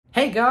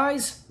Hey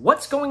guys,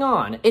 what's going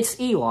on? It's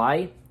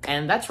Eli,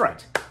 and that's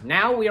right,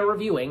 now we are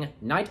reviewing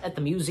Night at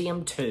the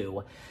Museum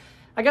 2.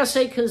 I gotta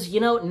say, because,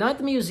 Night at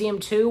the Museum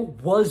 2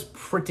 was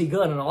pretty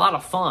good and a lot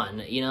of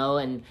fun,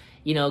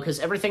 because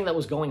everything that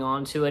was going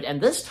on to it, and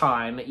this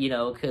time,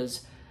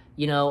 because,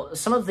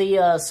 some of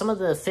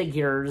the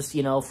figures,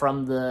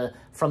 from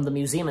the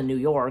museum in New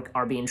York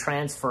are being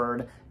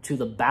transferred to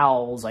the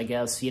bowels, I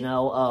guess,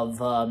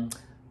 of,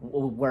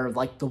 where,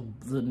 like, the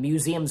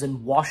museums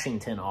in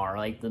Washington are.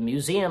 Like, the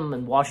museum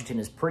in Washington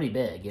is pretty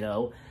big,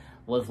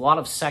 with a lot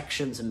of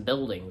sections and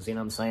buildings, you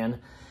know what I'm saying?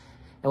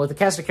 And with the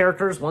cast of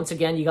characters, once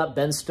again, you got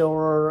Ben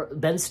Stiller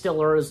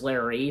as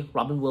Larry,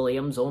 Robin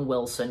Williams, Owen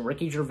Wilson,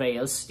 Ricky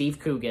Gervais, Steve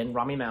Coogan,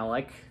 Rami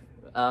Malek.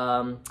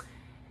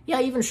 Yeah,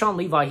 even Sean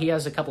Levi, he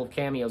has a couple of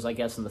cameos, I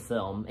guess, in the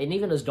film. And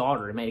even his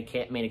daughter made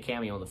a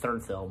cameo in the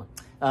third film.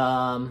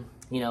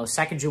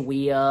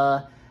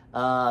 Sacagawea.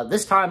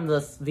 This time,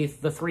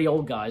 the three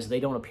old guys, they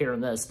don't appear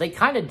in this. They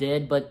kind of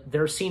did, but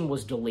their scene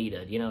was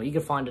deleted, You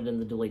could find it in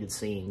the deleted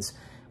scenes.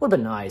 Would have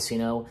been nice,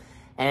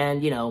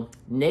 And,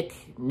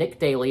 Nick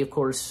Daly, of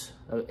course,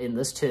 in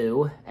this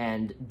too,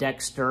 and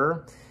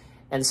Dexter.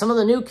 And some of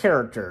the new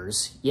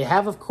characters. You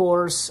have, of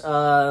course,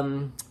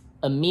 Amelia,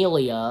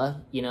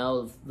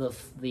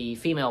 the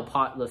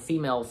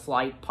female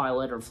flight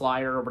pilot or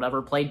flyer or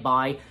whatever, played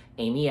by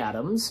Amy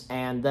Adams.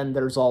 And then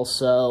there's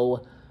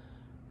also...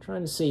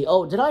 Trying to see.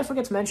 Oh, did I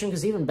forget to mention?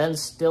 Because even Ben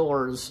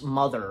Stiller's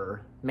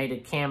mother made a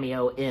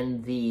cameo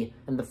in the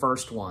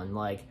first one.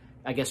 Like,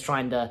 I guess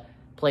trying to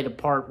play the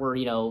part where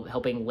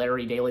helping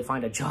Larry Daly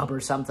find a job or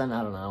something.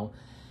 I don't know.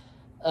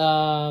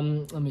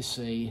 Let me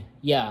see.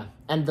 Yeah,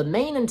 and the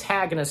main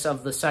antagonist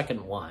of the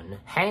second one,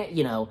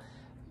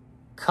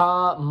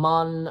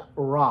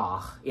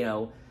 Ka-man-Ra,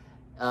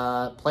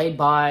 played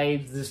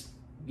by this.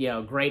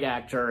 Great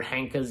actor,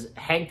 Hank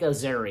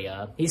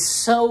Azaria. He's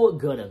so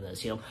good in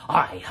this,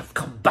 I have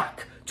come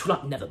back to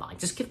not, never mind,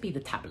 just give me the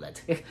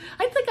tablet.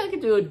 I think I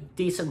could do a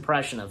decent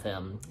impression of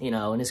him,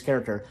 and his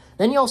character.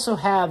 Then you also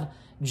have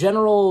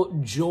General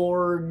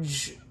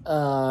George,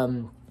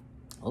 what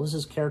was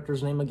his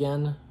character's name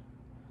again?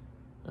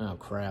 Oh,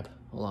 crap.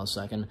 Hold on a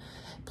second.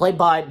 Played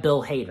by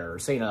Bill Hader,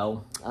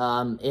 so,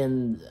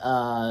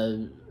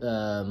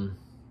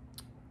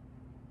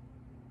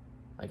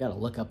 I gotta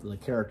look up the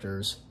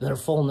characters, their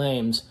full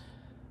names.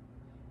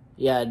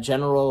 Yeah,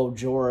 General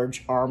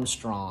George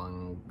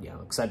Armstrong,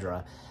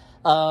 etc.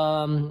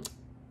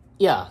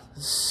 Yeah,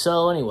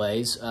 so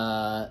anyways,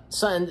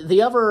 and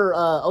the other,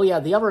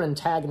 the other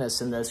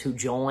antagonists in this who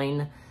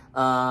join,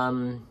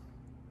 Hank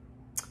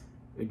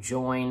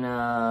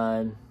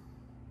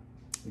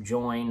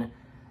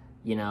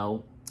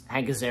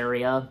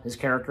Azaria, his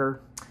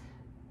character.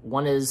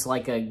 One is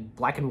like a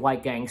black and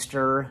white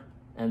gangster,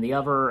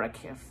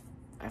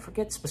 I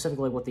forget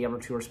specifically what the other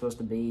two are supposed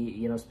to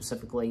be,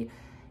 specifically.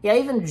 Yeah,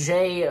 even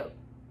Jay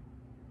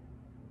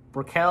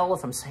Brickell,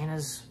 if I'm saying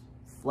his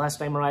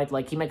last name right,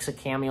 like, he makes a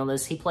cameo in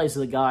this. He plays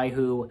the guy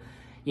who,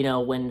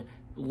 when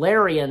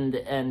Larry and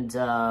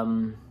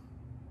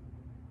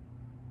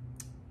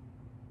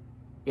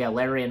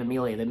Larry and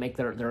Amelia,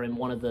 they're in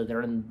one of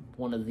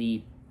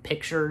the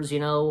pictures,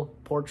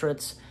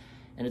 portraits.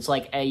 And it's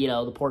like,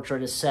 the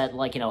portrait is set,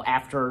 like,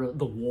 after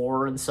the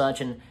war and such.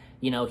 And,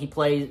 he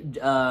plays,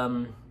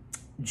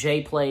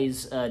 Jay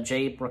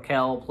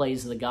Brickell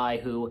plays the guy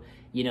who,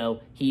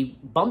 he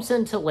bumps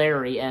into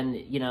Larry and,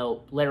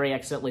 Larry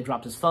accidentally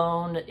dropped his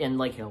phone and,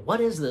 like,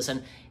 what is this?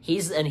 And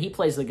he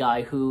plays the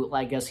guy who,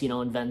 I guess,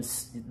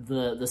 invents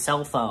the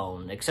cell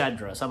phone,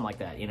 etc., something like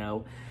that,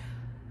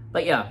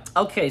 But yeah,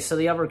 okay, so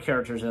the other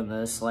characters in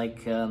this,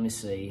 like, let me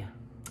see.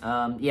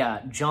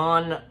 Yeah,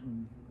 John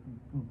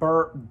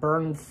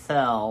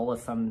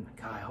Bernthal,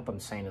 God, I hope I'm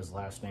saying his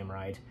last name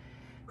right.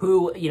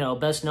 Who,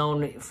 best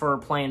known for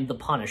playing the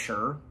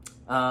Punisher,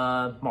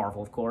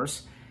 Marvel, of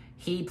course.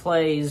 He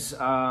plays,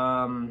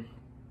 I'm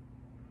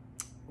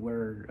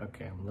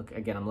looking at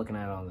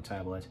it on the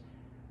tablet.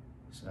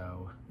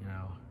 So,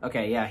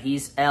 okay, yeah,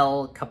 he's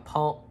El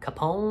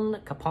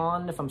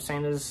Capone, if I'm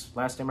saying his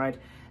last name right.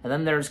 And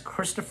then there's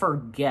Christopher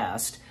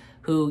Guest,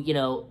 who,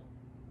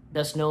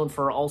 best known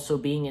for also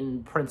being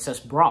in Princess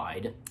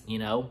Bride,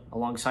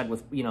 alongside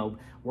with,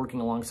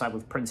 working alongside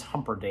with Prince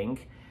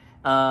Humperdinck.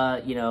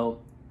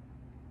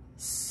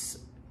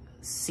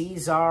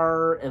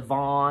 Caesar,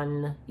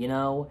 Yvonne,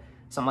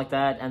 something like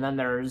that. And then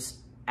there's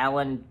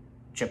Alan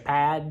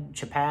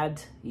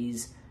Chapad.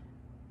 He's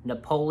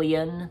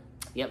Napoleon.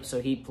 Yep,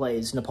 so he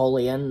plays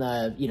Napoleon,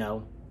 so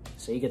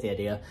you get the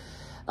idea.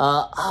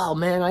 Oh,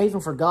 man, I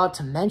even forgot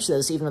to mention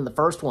this, even in the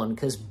first one,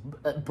 because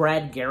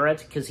Brad Garrett,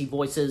 because he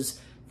voices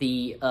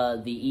the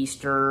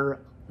Easter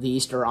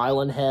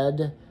Island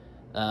head.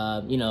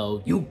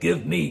 You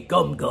give me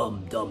gum,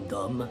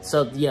 dum.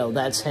 So,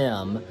 that's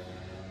him.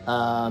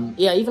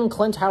 Yeah, even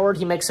Clint Howard,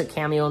 he makes a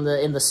cameo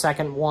in the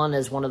second one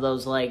as one of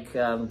those, like,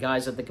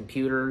 guys at the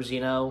computers,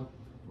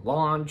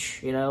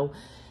 launch, And,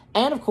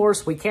 of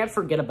course, we can't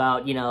forget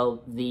about,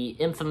 the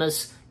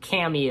infamous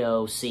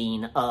cameo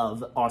scene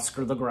of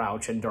Oscar the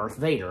Grouch and Darth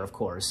Vader, of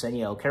course. And,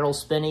 Carol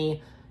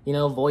Spinney, you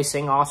know,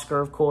 voicing Oscar,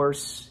 of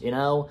course, you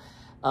know,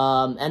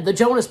 and the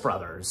Jonas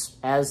Brothers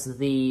as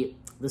the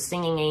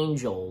singing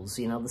angels,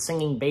 you know, the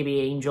singing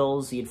baby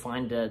angels you'd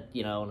find at,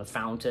 you know, in a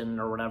fountain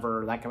or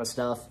whatever, that kind of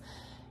stuff.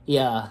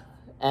 Yeah,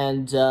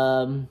 and,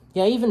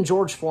 yeah, even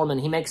George Foreman,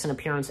 he makes an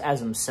appearance as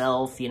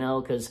himself, you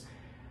know, because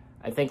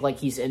I think, like,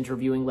 he's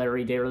interviewing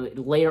Larry Daly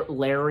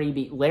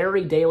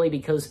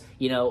because,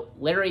 you know,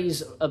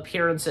 Larry's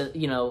appearance,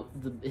 you know,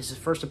 his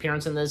first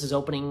appearance in this, his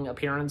opening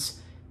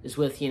appearance, is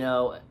with, you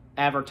know,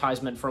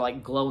 advertisement for,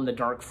 like,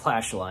 glow-in-the-dark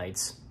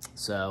flashlights.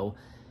 So,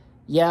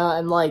 yeah,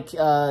 and, like,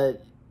 and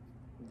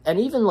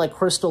even, like,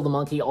 Crystal the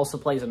monkey also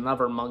plays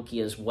another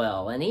monkey as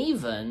well. And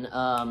even,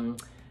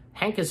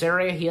 Hank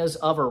Azaria, he has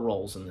other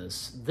roles in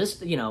this. This,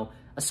 you know,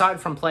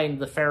 aside from playing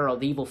the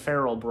evil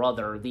Pharaoh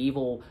brother, the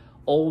evil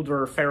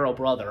older Pharaoh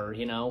brother,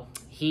 you know,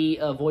 he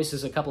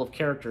voices a couple of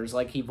characters.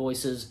 Like, he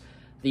voices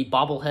the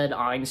bobblehead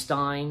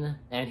Einstein,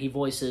 and he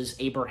voices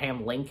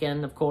Abraham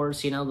Lincoln, of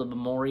course, you know, the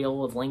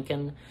memorial of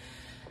Lincoln.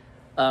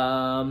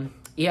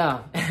 Yeah,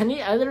 and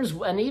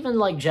even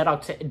like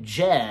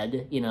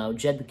Jed, you know,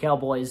 Jed the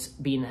cowboy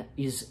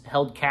he's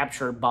held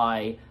captured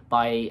by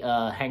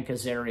Hank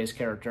Azaria's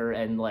character,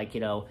 and, like,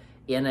 you know,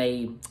 in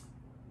a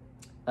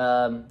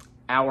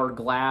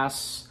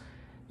hourglass,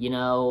 you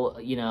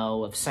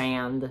know, of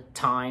sand,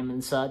 time,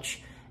 and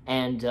such.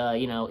 And,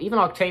 you know, even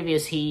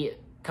Octavius, he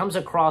comes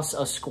across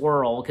a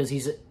squirrel because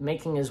he's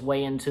making his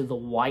way into the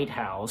White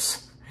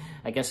House,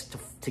 I guess,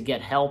 to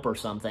get help or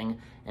something,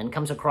 and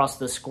comes across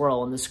the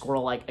squirrel, and the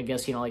squirrel, like, I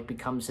guess, you know, like,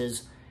 becomes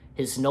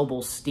his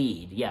noble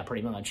steed. Yeah,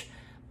 pretty much.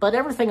 But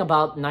everything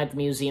about Night at the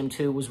Museum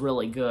 2 was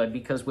really good,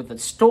 because with the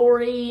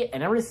story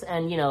and everything,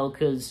 and, you know,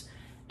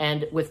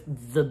 and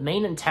with the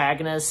main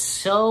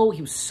antagonist, he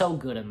was so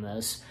good in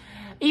this.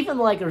 Even,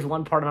 like, there's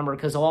one part I remember,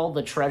 because all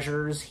the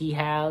treasures he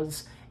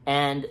has,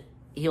 and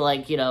he,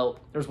 like, you know,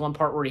 there's one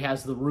part where he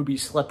has the ruby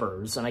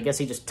slippers, and I guess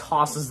he just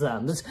tosses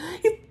them.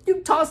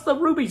 You toss the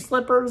ruby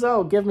slippers?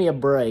 Oh, give me a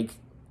break.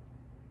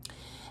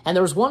 And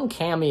there was one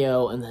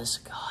cameo in this,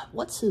 God,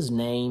 what's his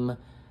name?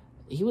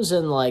 He was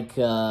in, like,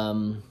 he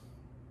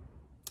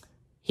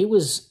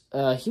was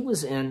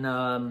in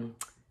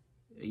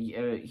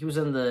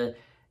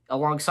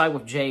alongside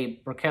with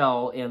Jay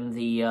Brickell in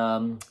the,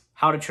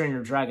 How to Train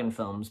Your Dragon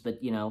films,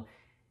 but, you know,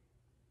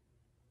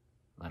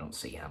 I don't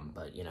see him,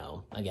 but, you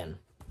know, again,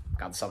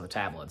 got this on the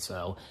tablet,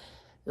 so,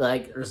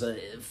 like, there's a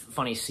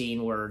funny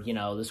scene where, you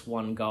know, this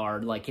one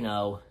guard, like, you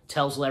know,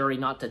 tells Larry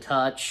not to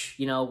touch,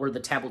 you know, where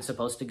the tablet's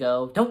supposed to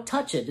go. Don't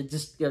touch it. It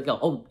just, you know, go,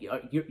 oh,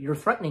 you're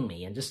threatening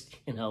me. And just,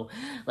 you know,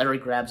 Larry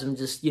grabs him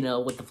just, you know,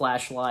 with the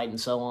flashlight and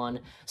so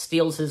on.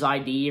 Steals his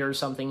ID or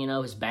something, you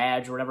know, his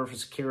badge or whatever for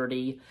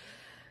security.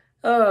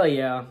 Oh,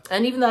 yeah.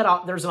 And even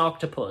there's an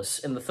octopus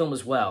in the film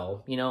as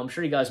well. You know, I'm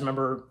sure you guys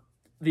remember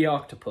the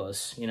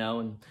octopus, you know,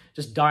 and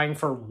just dying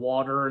for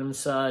water and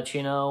such,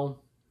 you know.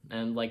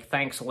 And, like,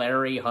 thanks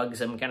Larry, hugs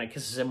him, kind of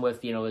kisses him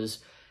with, you know, his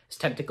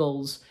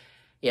tentacles.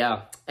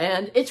 Yeah.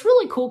 And it's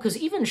really cool because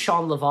even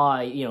Sean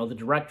Levy, you know, the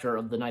director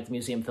of the Night at the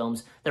Museum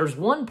films, there's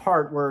one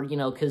part where, you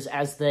know, because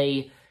as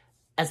they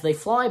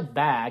fly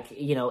back,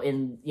 you know,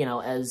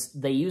 as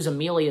they use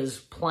Amelia's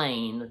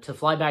plane to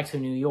fly back to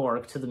New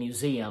York to the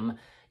museum,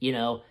 you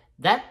know,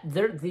 I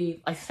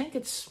think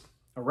it's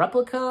a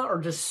replica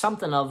or just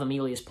something of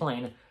Amelia's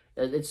plane.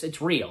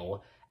 It's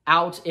real.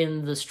 Out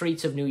in the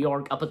streets of New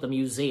York, up at the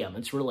museum.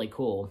 It's really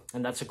cool.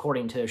 And that's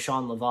according to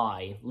Sean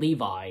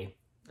Levi,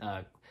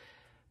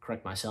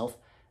 correct myself.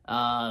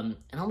 And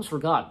I almost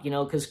forgot, you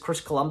know, because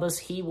Chris Columbus,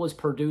 he was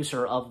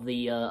producer of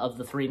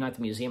the 3 Night at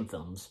the Museum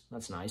films.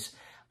 That's nice.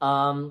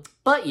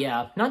 But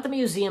yeah, Night at the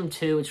Museum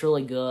 2, it's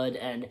really good,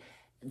 and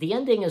the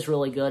ending is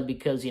really good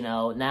because, you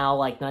know, now,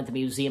 like, Night at the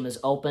Museum is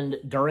opened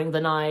during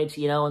the night,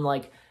 you know, and,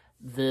 like,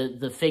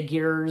 the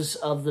figures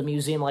of the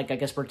museum, like, I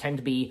guess, pretend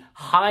to be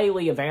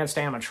highly advanced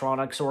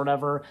animatronics or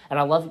whatever. And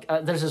I love,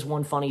 there's this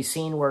one funny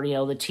scene where, you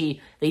know,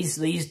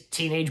 these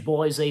teenage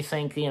boys, they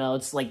think, you know,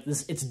 it's like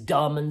this, it's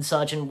dumb and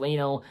such. And, you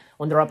know,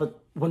 when they're up at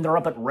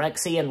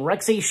Rexy, and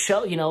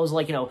Rexy you know, is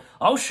like, you know,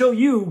 I'll show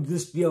you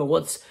this, you know,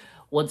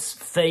 what's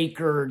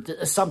fake or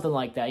something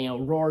like that, you know,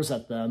 roars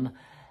at them.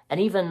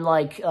 And even,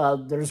 like,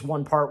 there's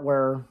one part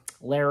where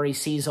Larry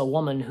sees a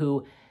woman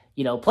who,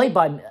 you know, played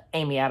by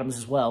Amy Adams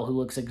as well, who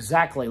looks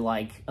exactly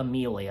like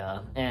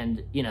Amelia.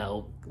 And, you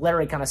know,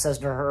 Larry kind of says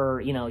to her,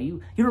 you know,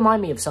 you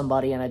remind me of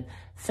somebody. And I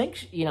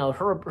think, you know,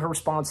 her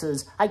response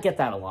is, I get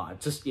that a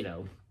lot. Just, you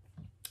know.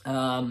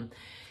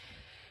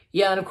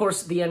 Yeah, and of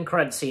course, the end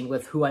credit scene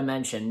with who I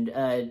mentioned,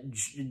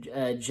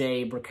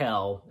 Jay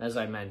Brickell, as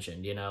I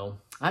mentioned, you know.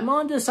 I'm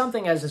on to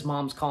something, as his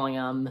mom's calling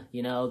him,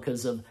 you know,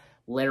 because of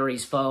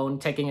Larry's phone,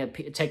 taking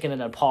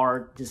it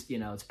apart. Just, you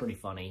know, it's pretty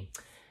funny.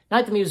 Night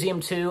at the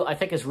Museum 2, I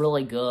think, is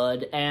really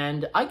good,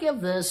 and I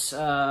give this,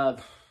 how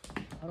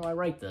do I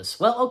rate this?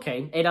 Well,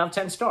 okay, 8 out of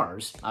 10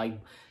 stars.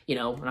 You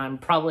know, and I'm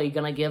probably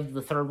gonna give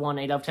the third one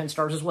 8 out of 10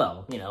 stars as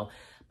well, you know.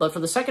 But for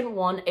the second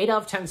one, 8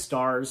 out of 10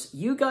 stars.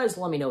 You guys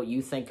let me know what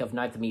you think of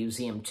Night at the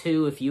Museum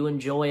 2, if you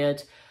enjoy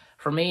it.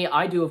 For me,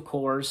 I do, of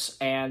course,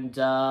 and,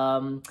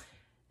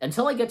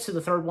 until I get to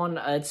the third one,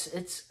 I'm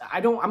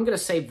gonna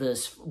save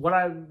this. What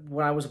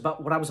I was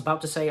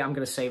about to say, I'm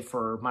gonna save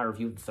for my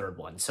review of the third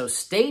one. So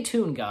stay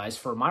tuned, guys,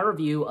 for my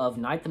review of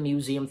Night at the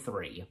Museum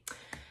 3.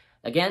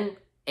 Again,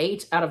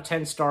 8 out of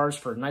 10 stars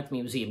for Night at the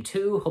Museum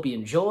 2. Hope you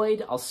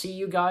enjoyed. I'll see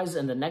you guys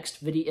in the next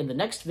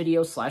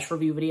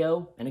video/review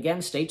video. And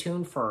again, stay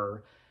tuned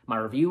for my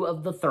review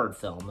of the third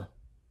film.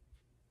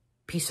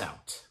 Peace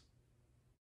out.